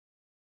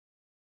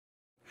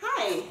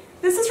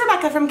This is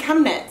Rebecca from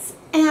ChemKnits,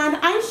 and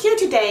I'm here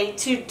today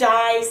to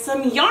dye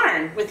some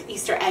yarn with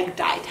Easter egg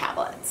dye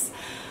tablets.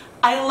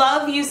 I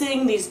love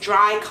using these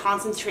dry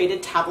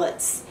concentrated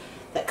tablets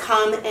that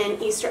come in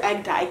Easter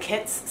egg dye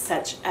kits,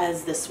 such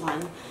as this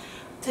one,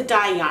 to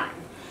dye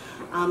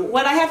yarn.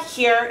 What I have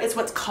here is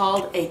what's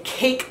called a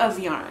cake of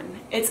yarn.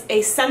 It's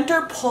a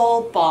center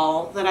pull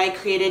ball that I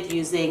created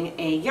using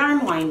a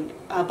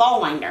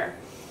ball winder.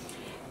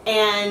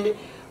 And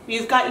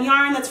you've got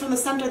yarn that's from the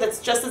center that's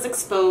just as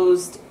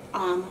exposed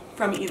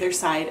from either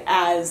side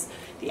as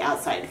the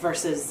outside,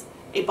 versus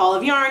a ball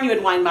of yarn you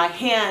would wind by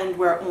hand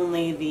where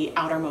only the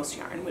outermost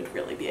yarn would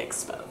really be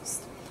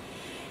exposed.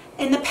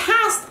 In the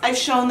past, I've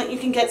shown that you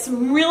can get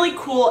some really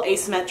cool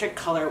asymmetric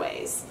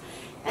colorways.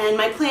 And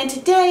my plan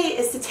today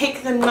is to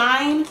take the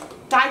 9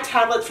 dye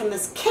tablets from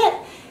this kit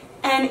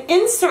and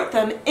insert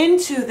them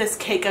into this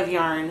cake of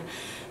yarn,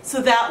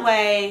 so that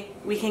way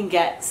we can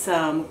get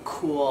some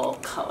cool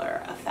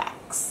color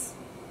effects.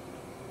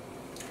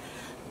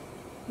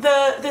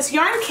 This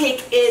yarn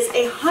cake is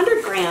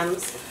 100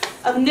 grams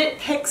of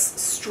KnitPicks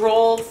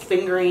Stroll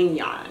fingering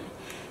yarn.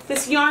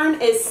 This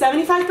yarn is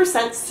 75%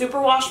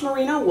 superwash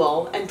merino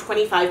wool and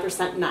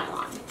 25%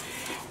 nylon.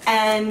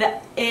 And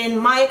in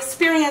my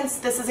experience,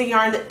 this is a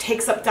yarn that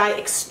takes up dye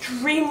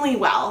extremely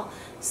well,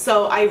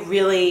 so I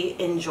really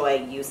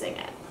enjoy using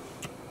it.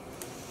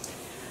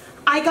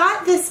 I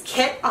got this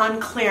kit on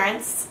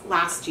clearance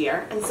last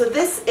year, and so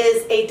this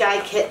is a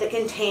dye kit that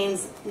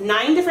contains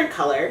 9 different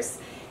colors: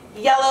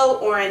 yellow,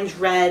 orange,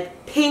 red,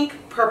 pink,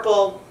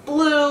 purple,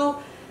 blue,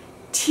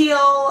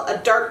 teal, a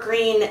dark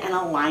green, and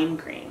a lime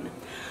green.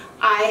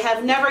 I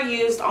have never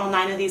used all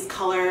 9 of these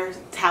color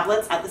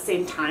tablets at the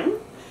same time,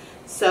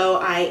 so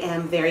I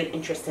am very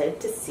interested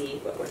to see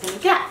what we're going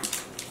to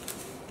get.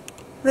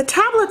 The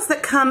tablets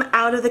that come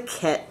out of the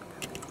kit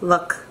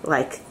look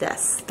like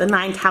this. The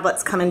 9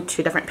 tablets come in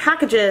 2 different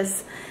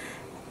packages.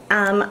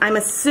 I'm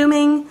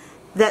assuming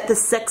that the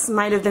 6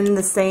 might have been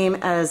the same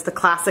as the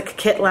classic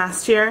kit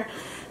last year.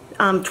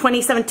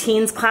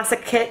 2017's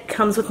classic kit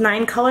comes with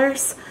 9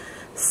 colors,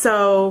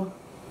 so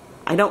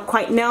I don't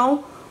quite know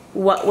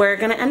what we're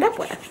going to end up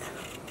with.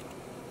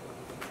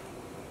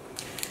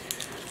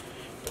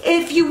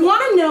 If you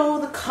want to know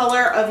the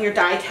color of your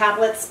dye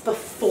tablets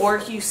before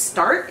you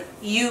start,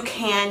 you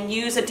can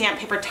use a damp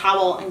paper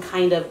towel and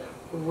kind of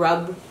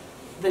rub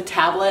the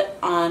tablet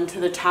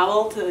onto the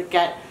towel to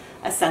get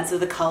a sense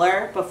of the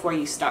color before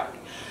you start.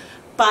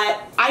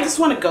 But I just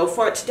want to go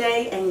for it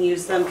today and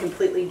use them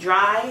completely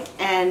dry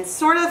and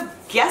sort of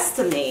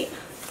guesstimate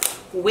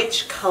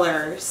which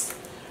colors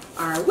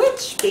are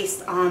which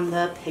based on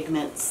the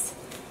pigments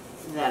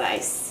that I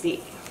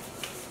see.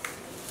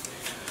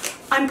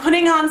 I'm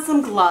putting on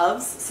some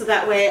gloves so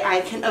that way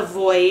I can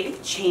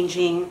avoid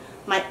changing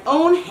my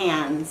own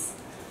hands'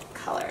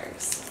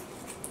 colors.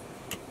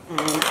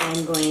 And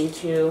I'm going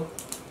to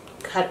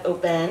cut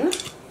open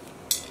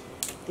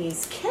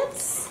these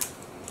kits.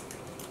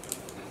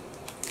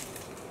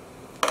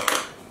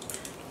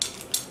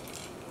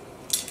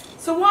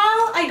 So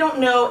while I don't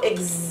know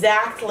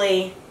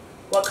exactly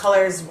what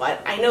color is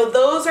what, I know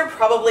those are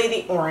probably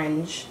the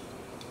orange.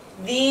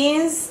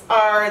 These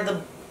are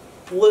the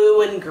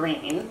blue and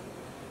green.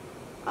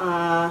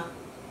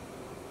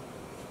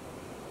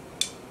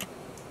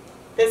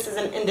 This is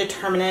an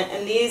indeterminate,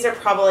 and these are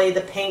probably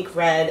the pink,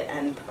 red,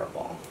 and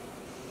purple.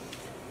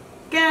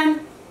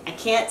 Again, I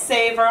can't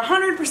say for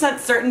 100%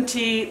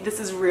 certainty. This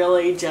is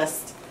really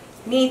just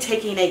me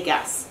taking a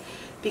guess,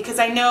 because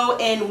I know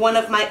in one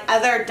of my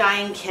other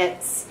dyeing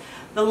kits,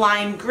 the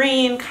lime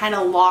green kind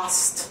of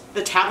lost,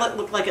 the tablet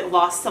looked like it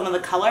lost some of the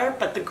color,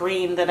 but the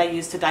green that I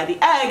used to dye the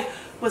egg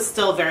was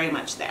still very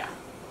much there.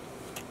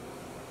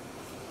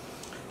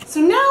 So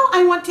now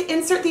I want to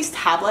insert these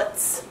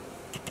tablets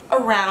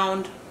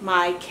around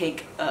my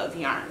cake of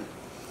yarn.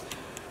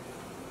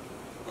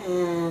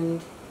 And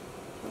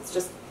let's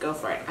just go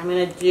for it. I'm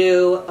going to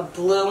do a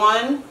blue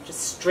one just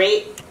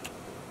straight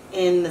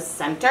in the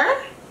center.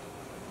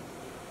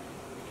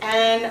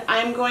 And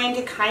I'm going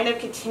to kind of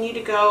continue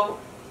to go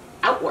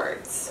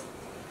outwards.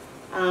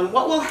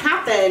 What will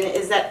happen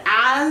is that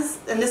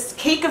and this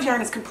cake of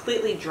yarn is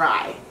completely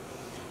dry,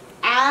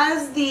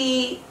 as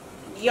the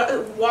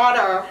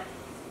water,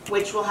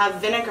 which will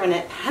have vinegar in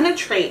it,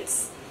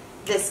 penetrates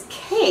this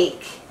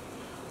cake,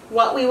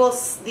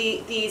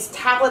 these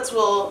tablets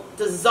will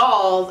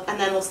dissolve and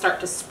then will start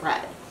to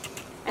spread.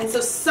 And so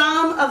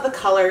some of the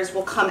colors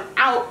will come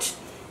out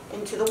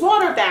into the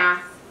water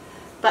bath,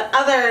 but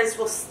others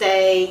will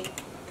stay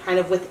kind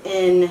of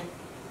within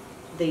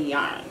the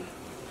yarn.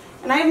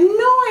 And I have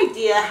no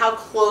idea how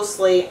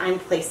closely I'm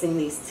placing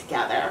these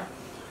together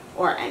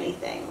or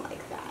anything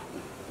like that.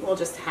 We'll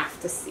just have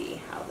to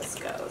see how this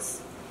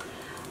goes.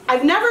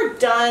 I've never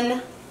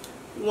done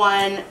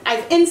one,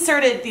 I've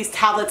inserted these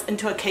tablets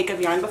into a cake of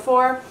yarn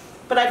before,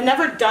 but I've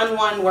never done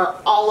one where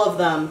all of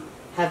them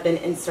have been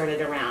inserted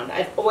around.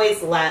 I've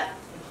always let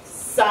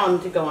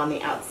some to go on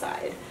the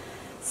outside.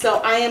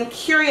 So I am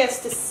curious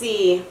to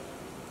see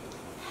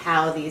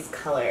how these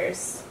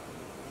colors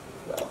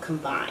will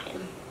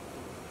combine.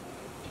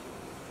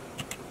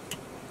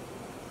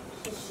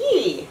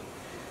 Hee.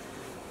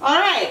 All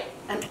right,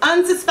 an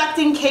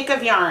unsuspecting cake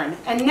of yarn.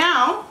 And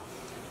now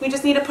we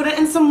just need to put it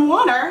in some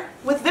water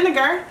with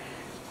vinegar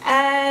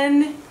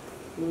and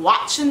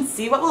watch and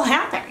see what will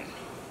happen.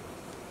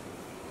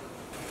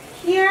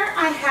 Here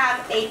I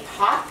have a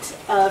pot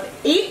of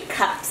 8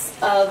 cups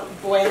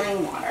of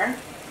boiling water,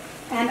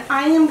 and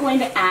I am going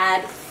to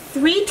add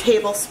 3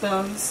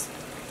 tablespoons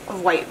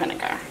of white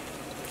vinegar.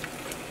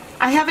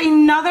 I have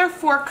another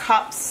 4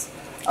 cups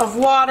of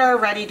water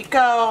ready to go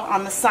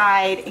on the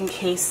side in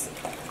case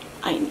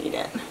I need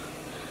it.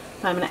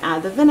 I'm going to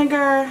add the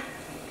vinegar,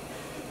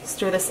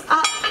 stir this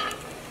up,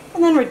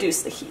 and then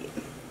reduce the heat.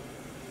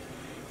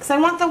 Because I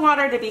want the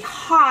water to be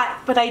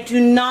hot, but I do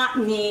not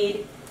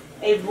need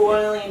a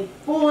rolling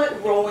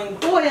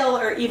boil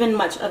or even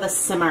much of a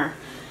simmer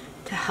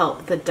to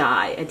help the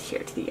dye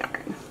adhere to the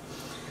yarn.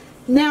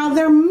 Now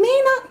there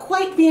may not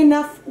quite be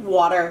enough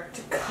water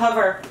to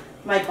cover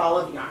my ball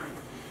of yarn.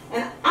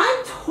 And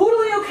I'm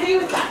totally okay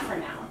with that for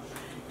now,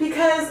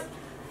 because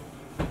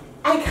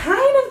I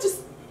kind of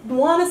just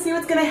want to see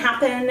what's going to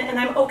happen, and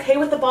I'm okay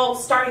with the ball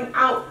starting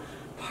out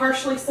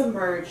partially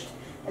submerged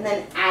and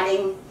then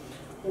adding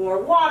more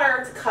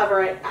water to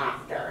cover it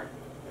after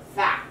the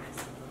fact.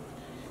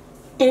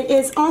 It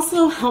is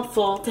also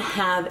helpful to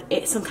have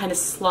some kind of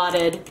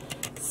slotted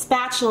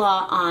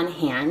spatula on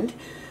hand,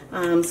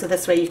 so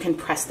this way you can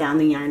press down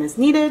the yarn as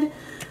needed.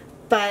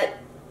 But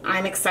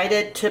I'm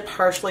excited to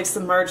partially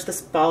submerge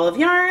this ball of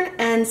yarn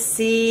and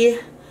see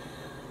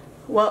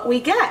what we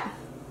get.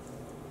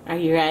 Are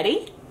you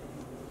ready?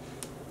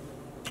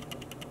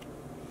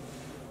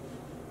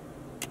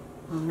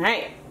 All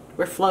right,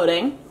 we're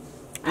floating.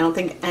 I don't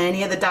think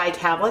any of the dye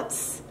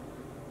tablets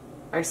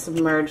are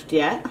submerged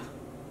yet.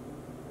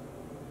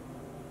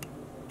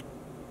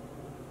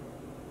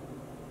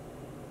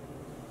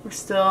 We're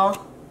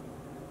still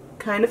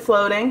kind of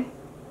floating.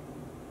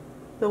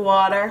 The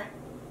water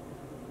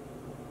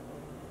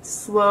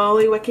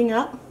slowly wicking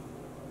up.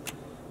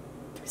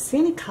 Do we see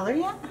any color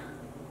yet?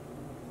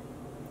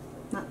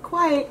 Not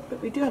quite,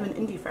 but we do have an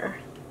Indie fur.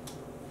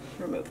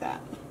 Remove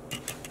that.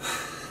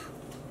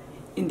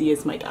 Indie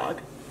is my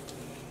dog.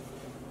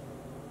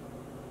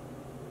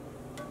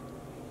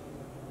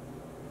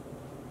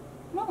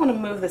 I don't want to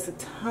move this a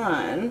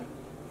ton.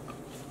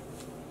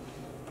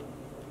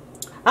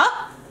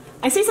 Oh!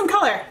 I see some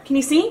color. Can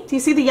you see? Do you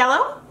see the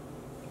yellow?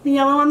 The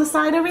yellow on the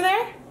side over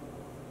there?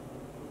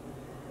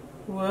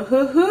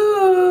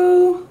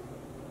 Woohoo!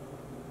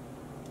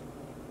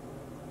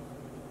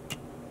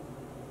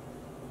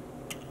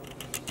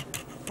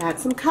 Add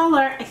some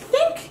color. I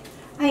think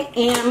I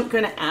am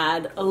going to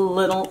add a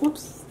little,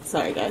 oops,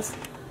 sorry guys.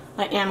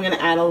 I am going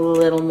to add a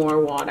little more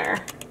water.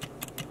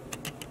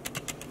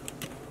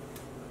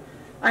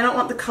 I don't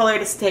want the color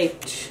to stay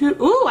too,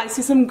 ooh, I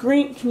see some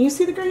green. Can you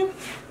see the green?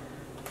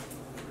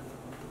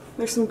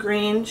 There's some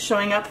green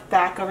showing up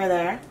back over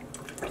there.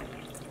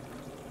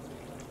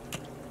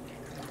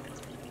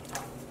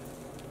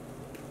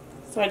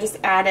 So I just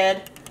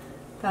added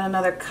about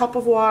another cup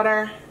of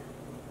water.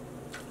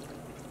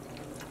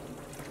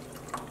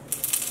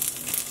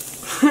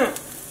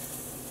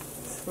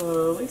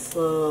 Slowly,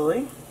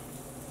 slowly.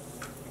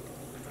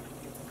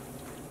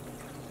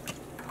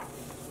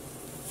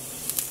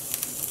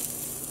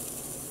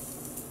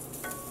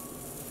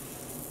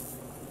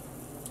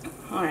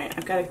 Alright,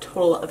 I've got a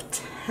total of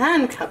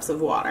 10 cups of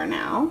water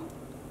now.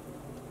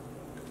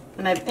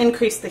 And I've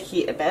increased the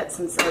heat a bit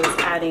since I was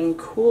adding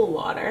cool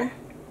water.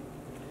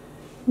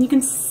 You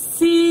can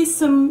see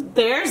some,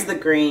 there's the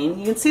green.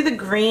 You can see the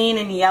green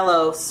and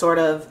yellow sort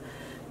of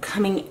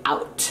coming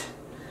out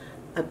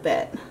a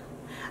bit.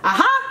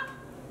 Aha!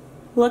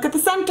 Look at the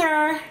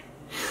center.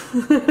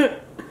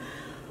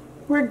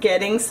 We're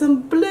getting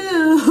some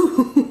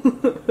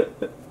blue.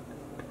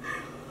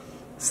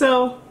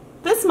 So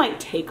this might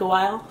take a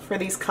while for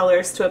these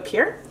colors to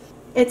appear.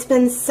 It's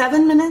been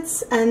 7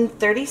 minutes and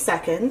 30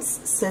 seconds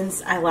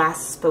since I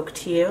last spoke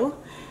to you.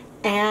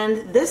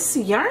 And this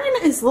yarn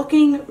is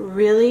looking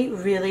really,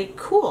 really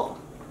cool.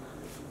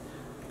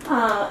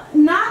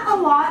 Not a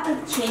lot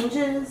of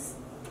changes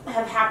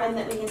have happened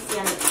that we can see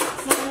on the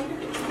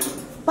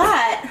outside,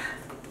 but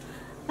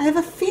I have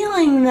a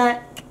feeling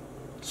that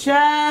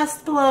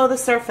just below the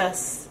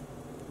surface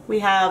we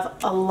have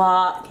a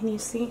lot, can you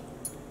see?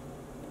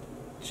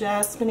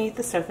 Just beneath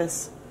the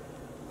surface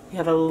we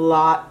have a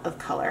lot of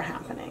color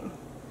happening.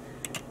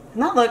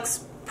 And that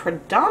looks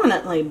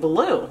predominantly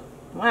blue.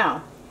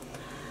 Wow.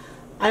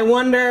 I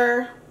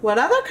wonder what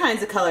other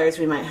kinds of colors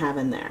we might have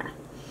in there.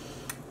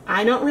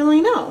 I don't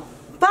really know,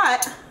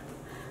 but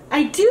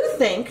I do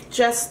think,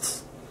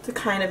 just to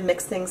kind of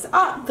mix things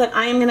up, that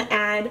I am going to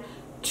add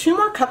 2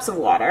 more cups of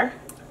water.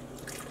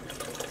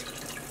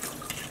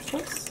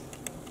 Oops.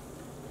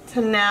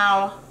 To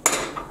now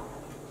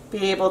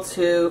be able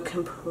to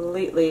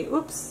completely,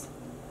 oops,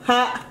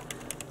 ha,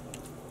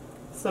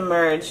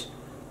 submerge.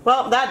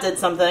 Well, that did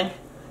something.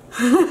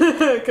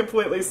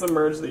 Completely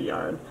submerge the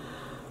yarn.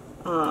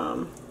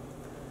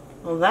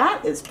 Well,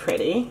 that is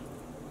pretty.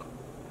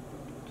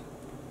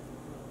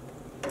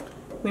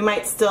 We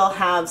might still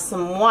have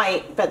some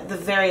white, but at the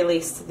very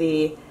least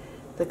the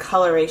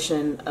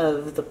coloration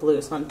of the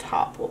blues on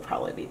top will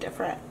probably be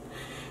different.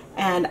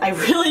 And I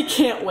really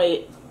can't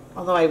wait,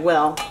 although I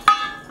will,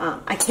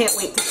 I can't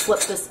wait to flip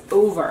this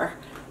over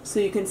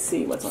so you can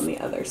see what's on the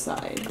other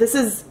side. This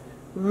is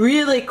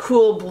really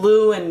cool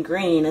blue and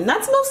green, and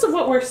that's most of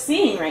what we're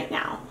seeing right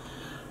now.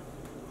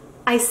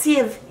 I see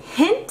a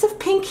hint of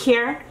pink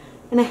here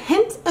and a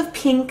hint of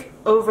pink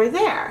over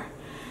there.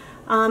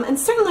 And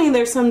certainly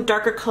there's some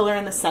darker color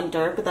in the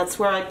center, but that's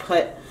where I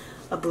put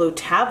a blue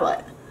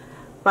tablet.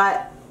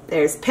 But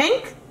there's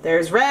pink,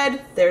 there's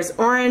red, there's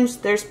orange,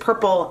 there's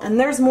purple, and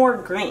there's more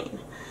green.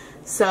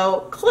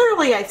 So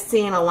clearly I've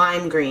seen a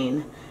lime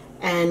green,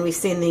 and we've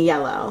seen the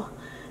yellow.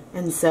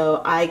 And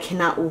so I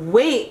cannot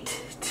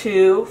wait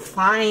to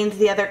find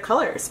the other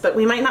colors, but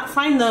we might not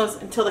find those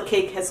until the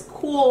cake has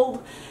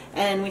cooled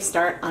and we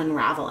start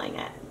unraveling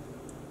it.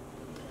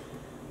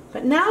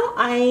 But now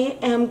I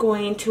am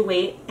going to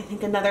wait, I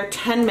think, another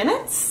 10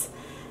 minutes,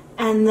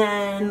 and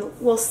then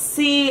we'll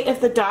see if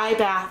the dye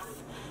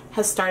bath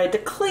has started to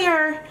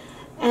clear,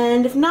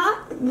 and if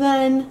not,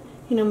 then,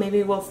 you know,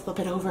 maybe we'll flip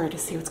it over to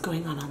see what's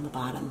going on the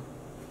bottom.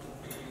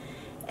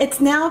 It's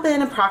now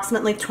been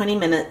approximately 20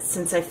 minutes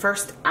since I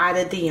first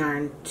added the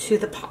yarn to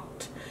the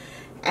pot,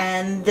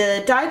 and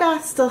the dye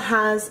bath still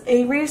has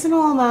a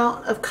reasonable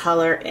amount of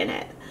color in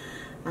it.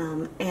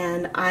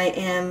 And I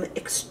am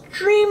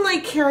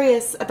extremely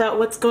curious about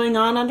what's going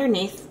on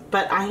underneath,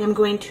 but I am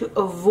going to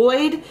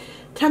avoid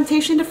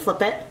temptation to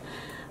flip it,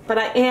 but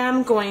I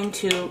am going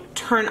to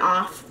turn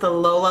off the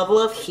low level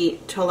of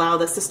heat to allow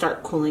this to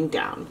start cooling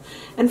down.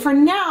 And for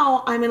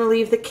now, I'm going to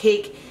leave the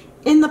cake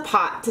in the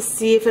pot to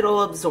see if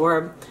it'll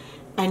absorb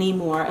any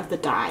more of the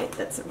dye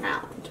that's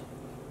around.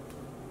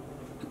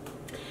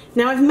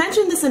 Now, I've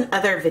mentioned this in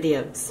other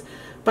videos,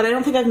 but I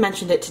don't think I've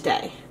mentioned it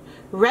today.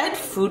 Red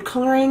food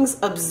colorings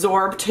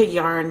absorb to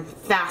yarn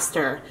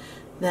faster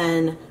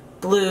than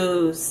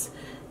blues,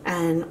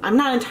 and I'm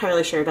not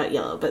entirely sure about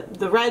yellow, but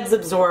the reds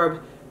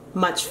absorb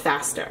much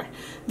faster.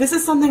 This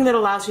is something that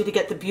allows you to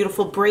get the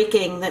beautiful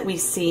breaking that we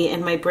see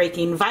in my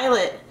breaking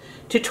violet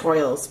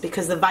tutorials,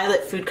 because the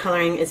violet food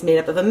coloring is made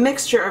up of a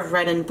mixture of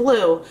red and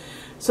blue.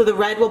 So the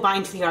red will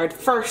bind to the yard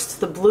first,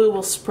 the blue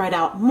will spread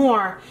out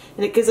more,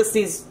 and it gives us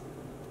these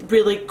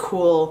really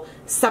cool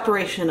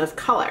separation of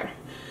color.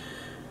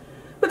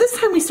 But this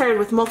time we started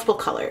with multiple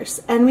colors,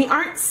 and we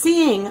aren't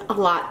seeing a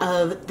lot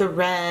of the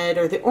red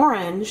or the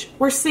orange,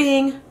 we're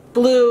seeing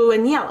blue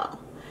and yellow.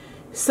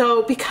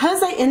 So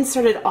because I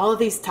inserted all of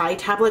these dye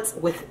tablets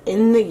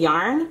within the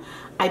yarn,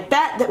 I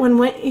bet that when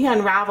we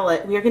unravel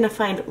it, we are going to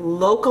find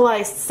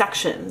localized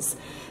sections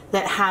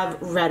that have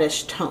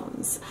reddish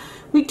tones.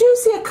 We do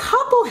see a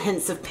couple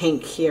hints of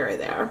pink here or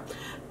there,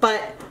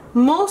 but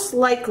most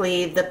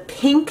likely the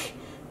pink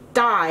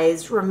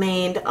dyes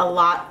remained a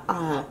lot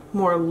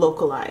more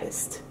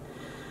localized.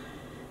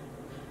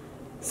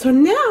 So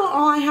now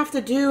all I have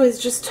to do is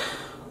just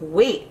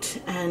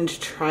wait and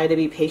try to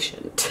be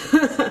patient.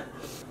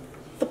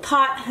 The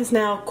pot has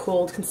now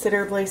cooled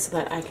considerably so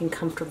that I can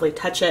comfortably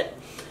touch it,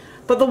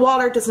 but the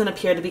water doesn't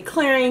appear to be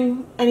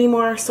clearing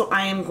anymore, so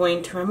I am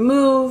going to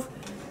remove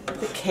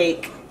the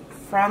cake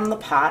from the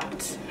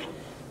pot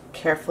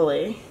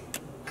carefully.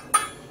 I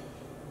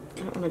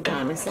don't want to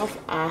dye myself.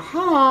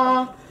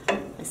 Aha!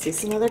 I see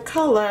some other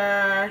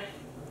color.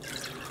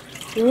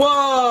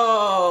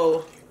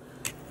 Whoa!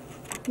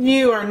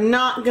 You are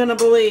not gonna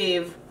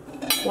believe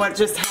what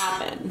just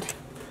happened.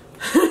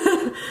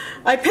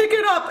 I pick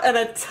it up and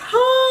a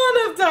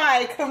ton of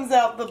dye comes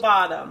out the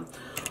bottom.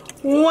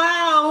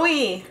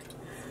 Wowee!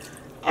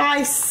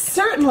 I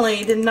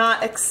certainly did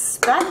not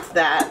expect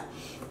that.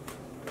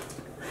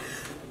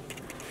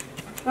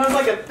 That was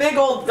like a big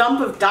old dump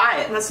of dye.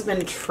 It must have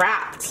been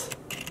trapped.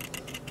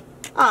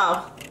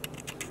 Oh.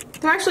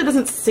 There actually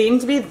doesn't seem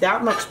to be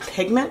that much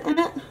pigment in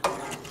it.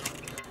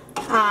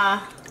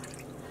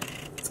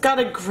 It's got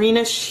a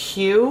greenish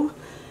hue,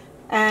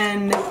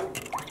 and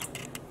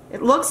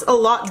it looks a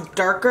lot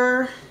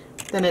darker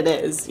than it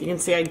is. You can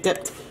see I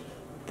dipped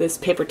this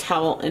paper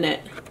towel in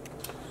it.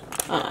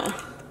 I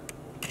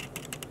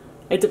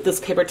dipped this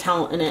paper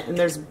towel in it, and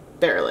there's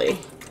barely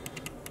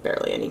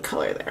any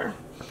color there.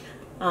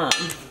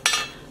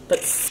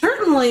 But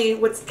certainly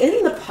what's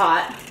in the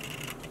pot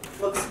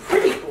looks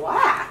pretty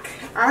black.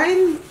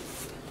 I'm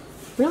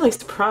really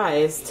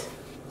surprised.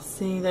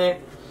 See there,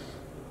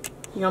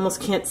 you almost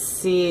can't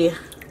see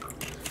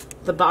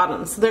the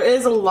bottom. So there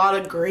is a lot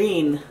of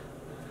green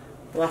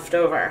left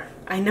over.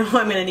 I know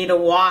I'm going to need to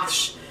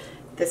wash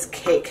this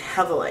cake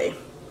heavily.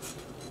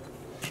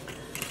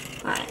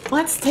 Alright,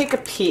 let's take a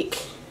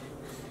peek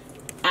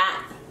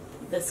at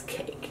this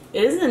cake.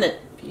 Isn't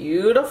it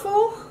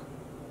beautiful?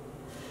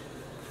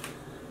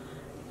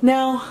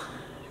 Now,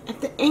 at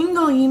the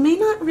angle you may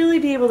not really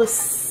be able to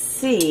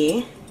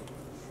see,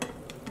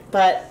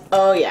 but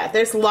oh yeah,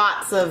 there's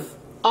lots of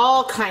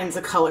all kinds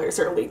of colors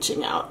are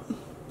leaching out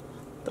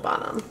the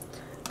bottom.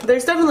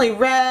 There's definitely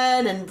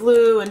red and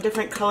blue and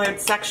different colored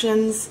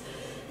sections,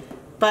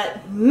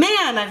 but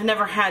man, I've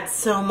never had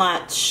so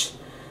much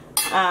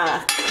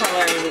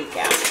color we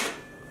get.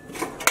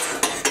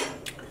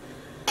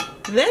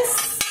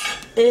 This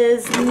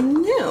is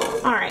new.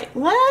 All right,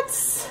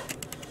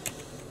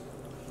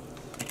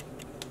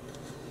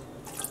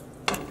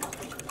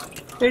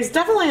 there's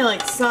definitely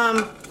like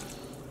some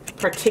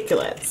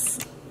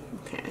particulates.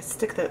 Okay, I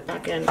stick that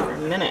back in for a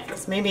minute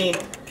because maybe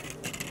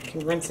I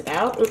can rinse it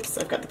out. Oops,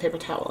 I've got the paper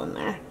towel in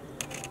there.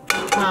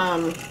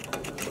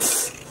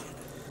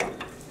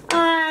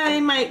 I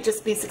might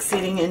just be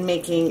succeeding in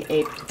making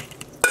a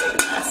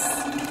mess.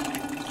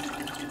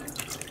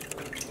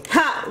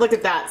 Ha! Look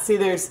at that. See,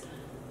 there's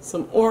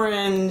some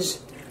orange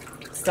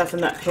stuff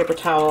in that paper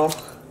towel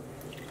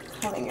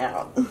coming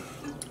out.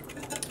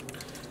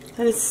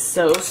 That is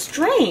so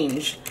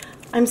strange.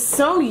 I'm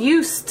so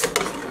used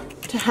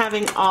to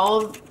having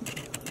all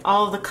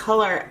of the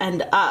color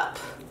end up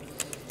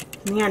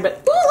in the yarn,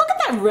 but ooh, look at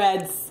that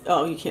red.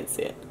 Oh, you can't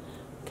see it.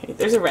 Okay,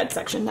 there's a red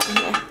section down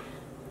here.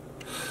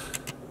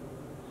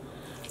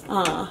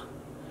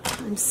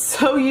 I'm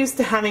so used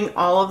to having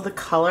all of the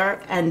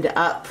color end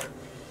up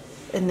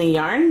in the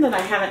yarn that I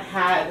haven't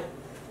had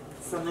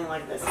something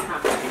like this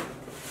happen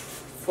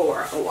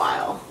for a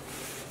while.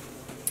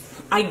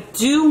 I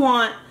do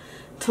want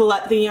to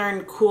let the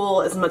yarn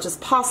cool as much as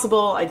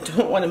possible. I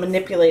don't want to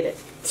manipulate it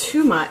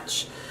too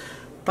much,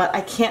 but I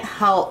can't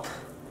help.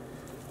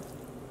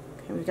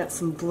 Okay, we've got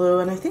some blue,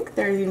 and I think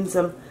there's even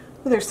some,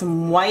 oh, there's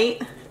some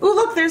white. Ooh,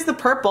 look, there's the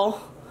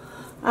purple.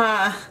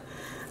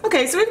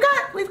 Okay, so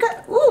we've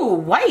got, ooh,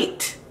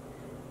 white.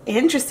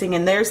 Interesting,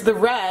 and there's the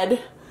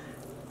red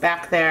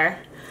back there.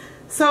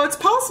 So it's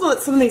possible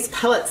that some of these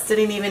pellets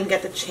didn't even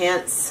get the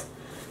chance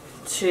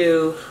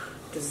to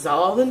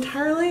dissolve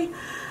entirely.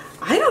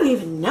 I don't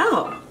even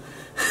know.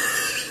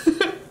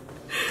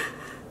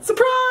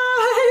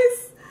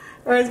 Surprise!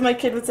 Or as my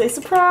kid would say,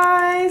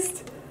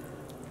 surprised.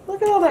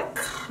 Look at all that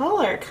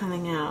color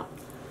coming out.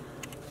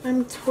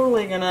 I'm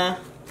totally gonna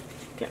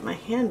get my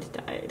hand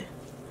dyed.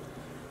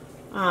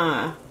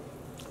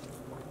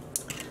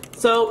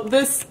 So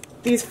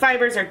these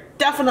fibers are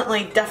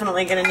definitely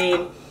gonna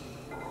need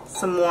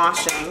some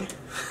washing.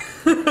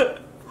 But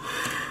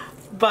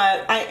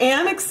I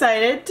am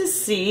excited to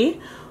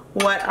see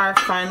what our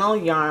final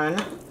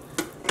yarn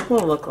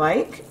will look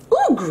like.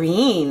 Ooh,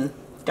 green,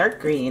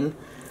 dark green.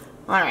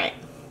 All right,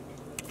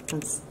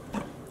 let's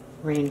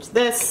arrange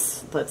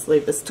this. Let's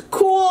leave this to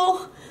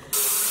cool.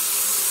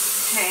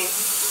 Okay,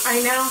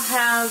 I now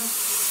have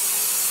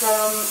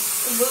some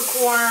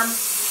lukewarm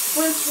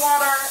rinse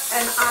water,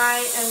 and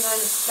I am going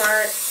to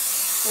start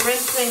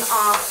rinsing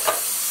off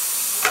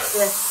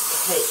this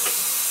cake.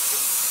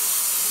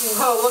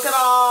 Whoa, look at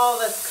all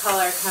this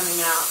color coming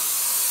out.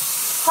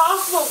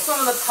 Possible some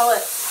of the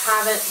pellets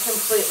haven't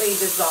completely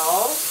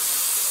dissolved.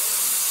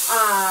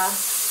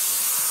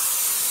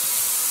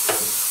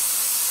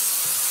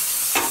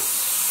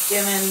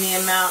 Given the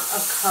amount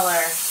of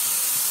color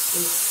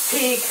you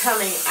see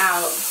coming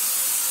out,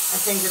 I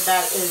think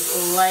that is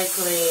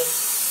likely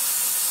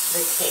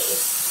the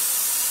case.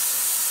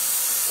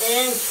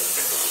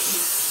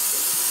 Interesting.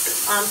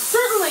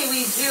 Certainly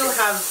we do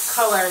have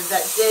color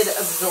that did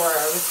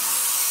absorb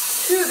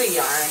to the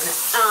yarn.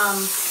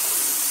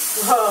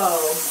 Whoa.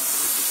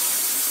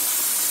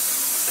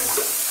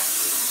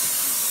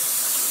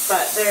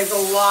 But there's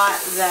a lot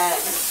that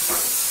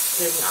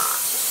did not.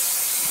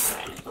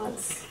 All right,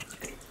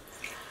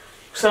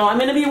 so I'm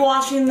going to be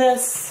washing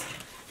this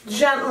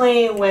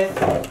gently with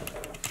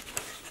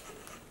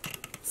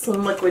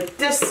some liquid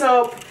dish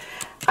soap.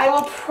 I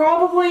will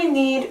probably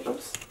need,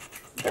 oops,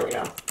 there we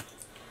go.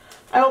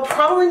 I will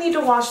probably need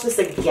to wash this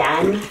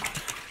again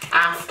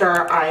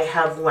after I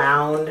have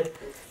wound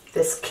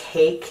this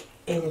cake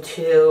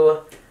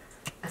into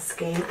a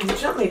skein. I'm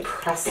gently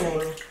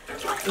pressing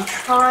and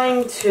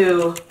trying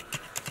to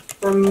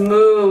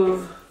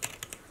remove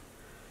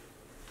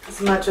as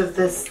much of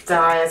this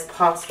dye as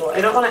possible.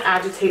 I don't want to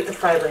agitate the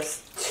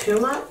fibers too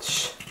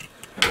much.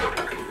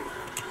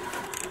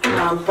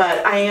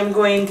 But I am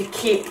going to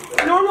keep,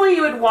 normally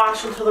you would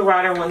wash until the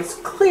router one's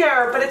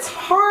clear, but it's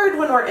hard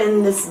when we're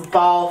in this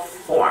ball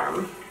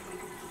form.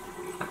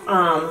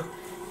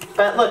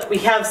 But look, we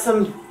have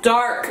some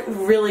dark,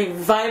 really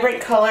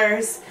vibrant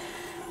colors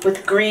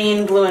with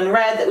green, blue, and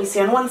red that we see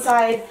on one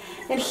side.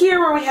 And here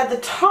where we have the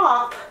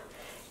top,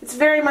 it's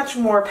very much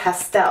more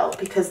pastel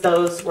because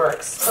those were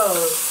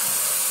exposed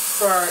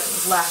for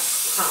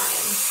less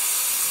time.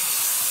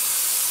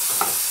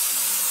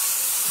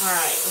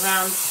 Alright,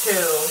 round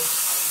two.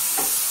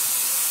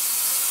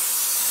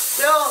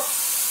 Still,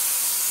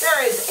 there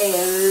is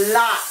a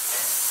lot,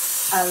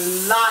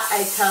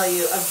 I tell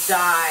you, of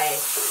dye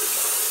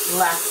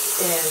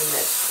left in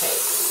this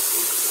cake.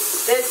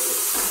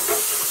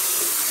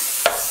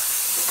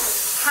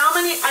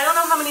 I don't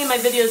know how many of my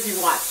videos you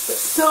watched, but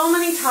so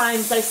many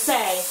times I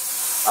say,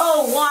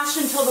 oh, wash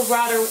until the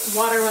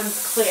water runs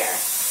clear.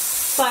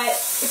 But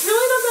it's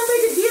really not that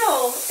big a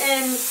deal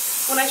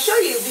when I show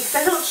you, because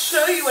I don't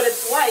show you what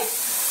it's like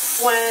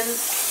when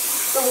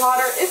the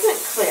water isn't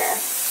clear.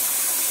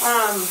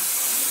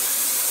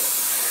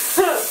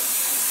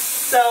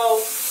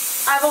 So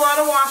I have a lot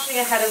of washing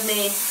ahead of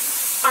me.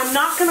 I'm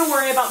not going to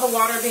worry about the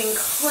water being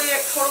clear,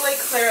 totally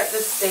clear at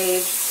this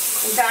stage.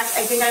 In fact,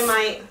 I think I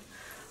might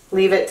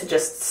leave it to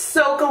just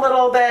soak a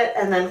little bit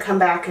and then come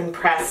back and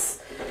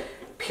press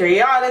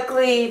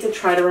periodically to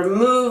try to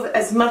remove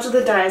as much of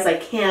the dye as I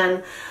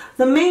can.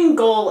 The main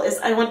goal is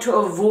I want to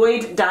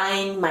avoid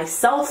dyeing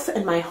myself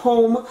and my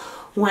home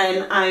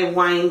when I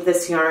wind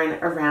this yarn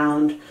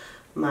around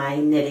my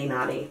niddy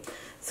noddy.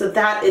 So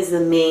that is the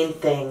main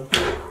thing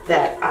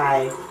that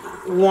I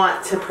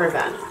want to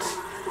prevent.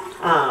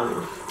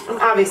 And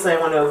obviously I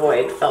want to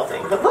avoid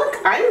felting. But look,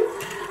 I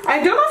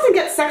don't often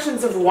get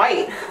sections of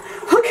white.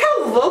 Look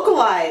how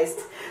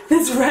localized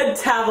this red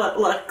tablet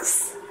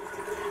looks.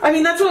 I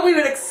mean, that's what we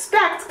would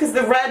expect because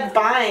the red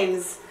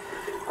binds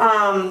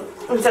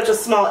in such a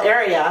small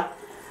area.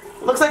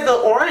 Looks like the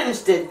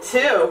orange did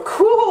too.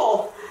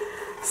 Cool.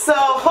 So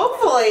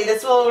hopefully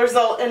this will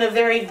result in a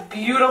very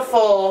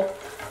beautiful,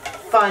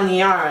 fun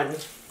yarn.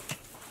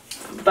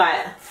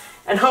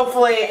 And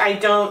hopefully I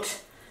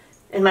don't,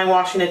 in my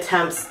washing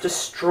attempts,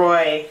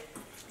 destroy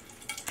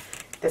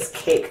this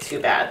cake too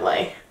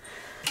badly.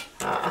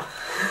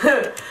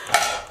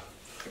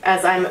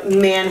 As I'm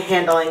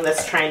manhandling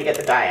this trying to get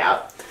the dye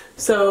out.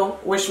 So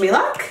wish me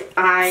luck.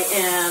 I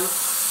am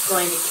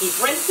going to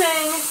keep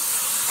rinsing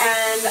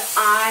and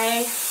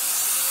I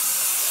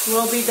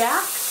will be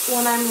back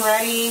when I'm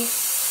ready to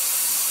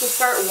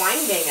start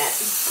winding it.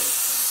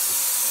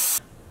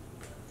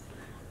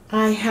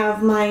 I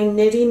have my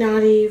niddy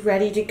noddy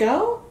ready to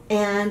go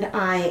and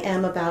I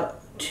am about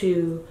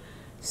to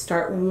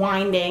start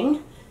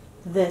winding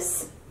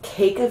this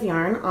cake of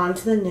yarn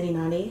onto the niddy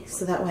noddy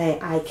so that way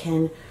I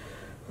can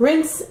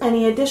rinse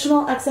any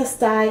additional excess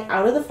dye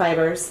out of the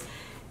fibers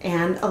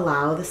and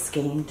allow the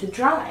skein to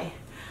dry.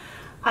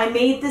 I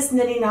made this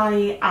niddy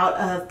noddy out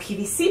of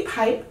PVC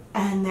pipe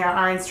and there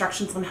are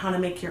instructions on how to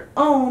make your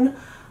own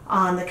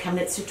on the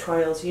ChemKnits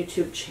Tutorials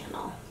YouTube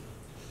channel.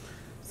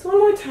 So one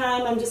more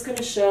time I'm just going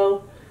to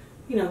show,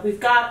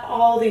 we've got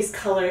all these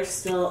colors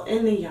still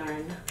in the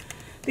yarn.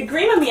 The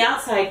green on the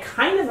outside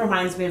kind of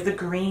reminds me of the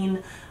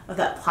green of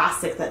that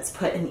plastic that's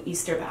put in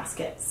Easter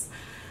baskets.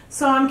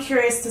 So I'm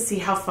curious to see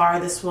how far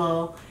this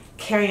will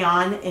carry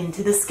on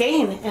into the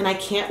skein and I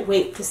can't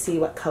wait to see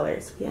what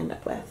colors we end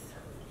up with.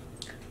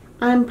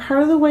 I'm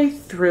part of the way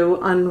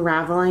through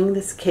unraveling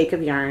this cake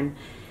of yarn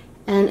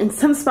and in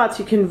some spots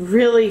you can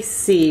really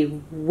see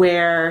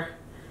where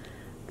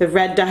the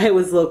red dye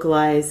was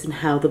localized and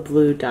how the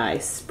blue dye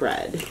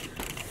spread.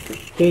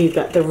 Here you've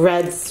got the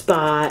red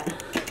spot,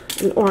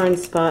 an orange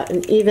spot,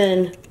 and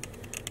even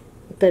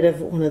a bit of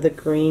one of the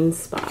green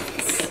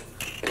spots.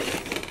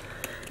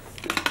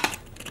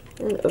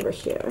 And over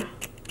here,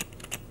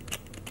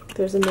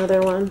 there's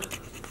another one.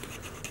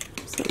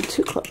 So I'm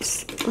too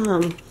close.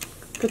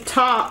 The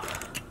top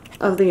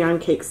of the yarn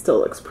cake still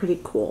looks pretty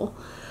cool.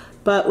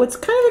 But what's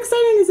kind of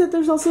exciting is that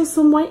there's also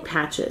some white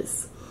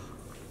patches.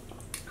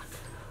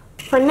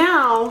 For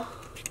now,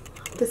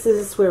 this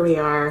is where we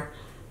are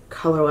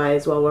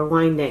color-wise while we're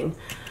winding.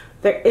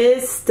 There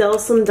is still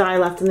some dye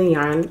left in the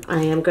yarn.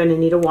 I am going to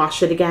need to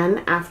wash it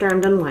again after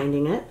I'm done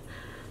winding it.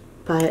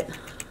 But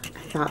I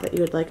thought that you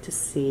would like to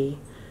see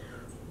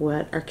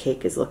what our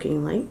cake is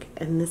looking like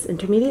in this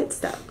intermediate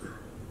step.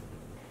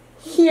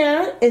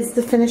 Here is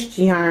the finished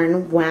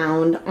yarn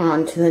wound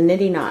onto the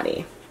niddy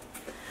noddy.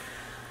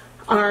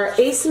 Our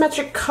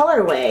asymmetric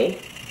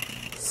colorway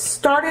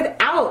started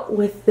out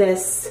with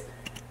this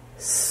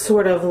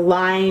sort of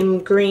lime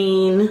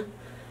green,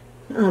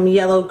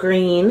 yellow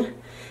green,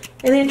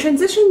 and then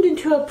transitioned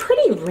into a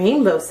pretty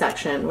rainbow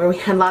section where we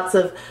had lots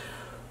of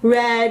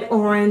red,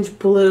 orange,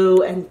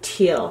 blue, and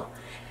teal.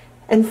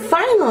 And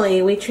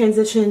finally we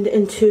transitioned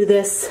into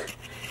this,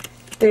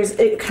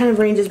 it kind of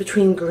ranges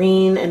between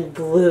green and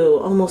blue,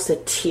 almost a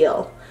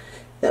teal,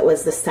 that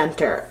was the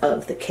center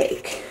of the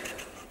cake.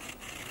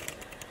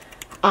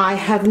 I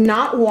have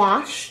not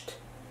washed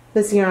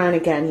this yarn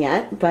again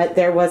yet, but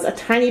there was a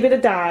tiny bit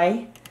of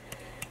dye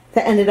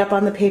that ended up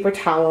on the paper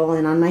towel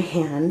and on my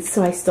hands,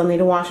 so I still need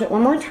to wash it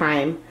one more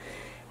time,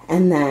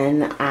 and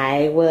then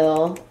I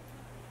will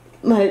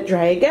let it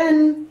dry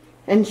again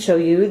and show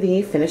you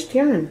the finished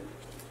yarn.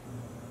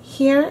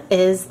 Here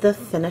is the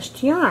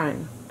finished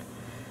yarn.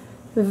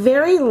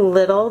 Very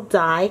little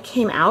dye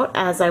came out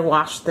as I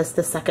washed this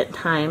the second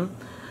time.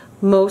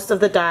 Most of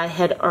the dye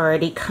had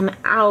already come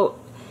out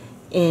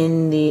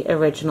in the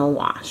original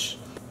wash.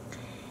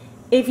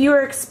 If you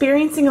are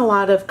experiencing a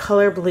lot of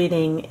color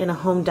bleeding in a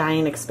home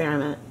dyeing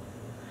experiment,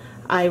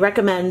 I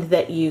recommend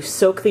that you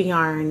soak the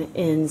yarn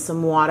in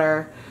some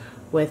water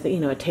with,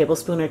 a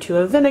tablespoon or two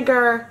of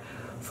vinegar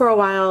for a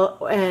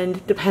while,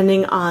 and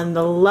depending on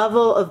the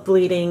level of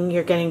bleeding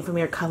you're getting from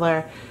your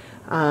color,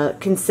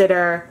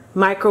 consider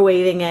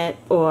microwaving it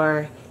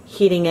or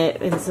heating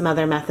it in some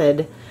other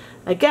method,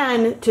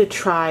 again, to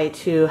try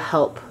to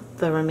help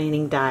the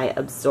remaining dye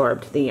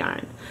absorb to the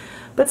yarn.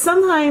 But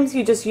sometimes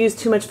you just use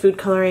too much food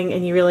coloring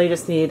and you really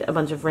just need a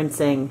bunch of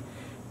rinsing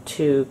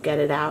to get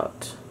it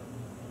out.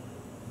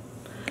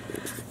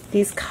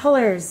 These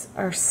colors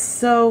are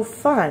so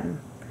fun.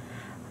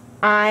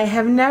 I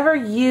have never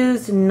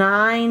used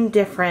 9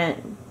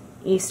 different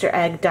Easter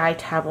egg dye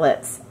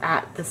tablets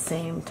at the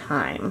same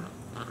time.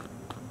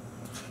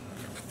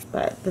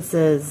 But this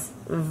is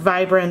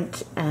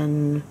vibrant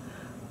and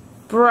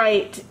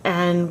bright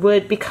and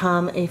would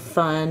become a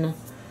fun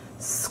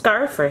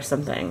scarf or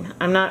something.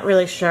 I'm not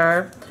really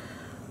sure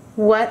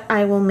what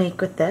I will make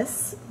with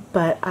this,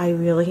 but I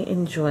really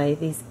enjoy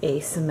these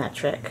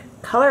asymmetric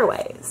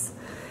colorways.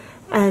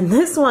 And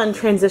this one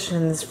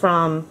transitions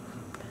from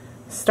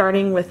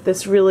starting with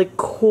this really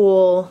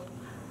cool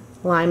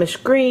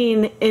limeish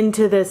green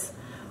into this,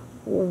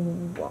 I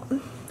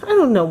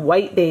don't know,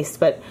 white based,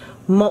 but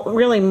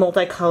really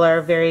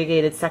multicolor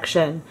variegated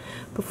section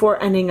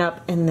before ending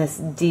up in this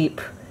deep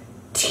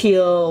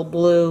teal,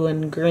 blue,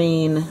 and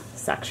green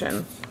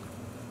section.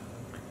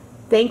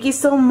 Thank you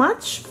so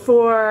much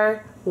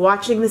for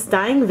watching this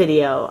dyeing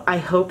video. I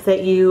hope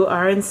that you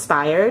are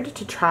inspired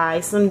to try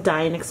some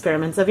dyeing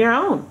experiments of your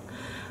own.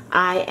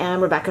 I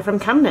am Rebecca from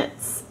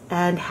ChemKnits,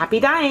 and happy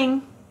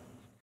dyeing!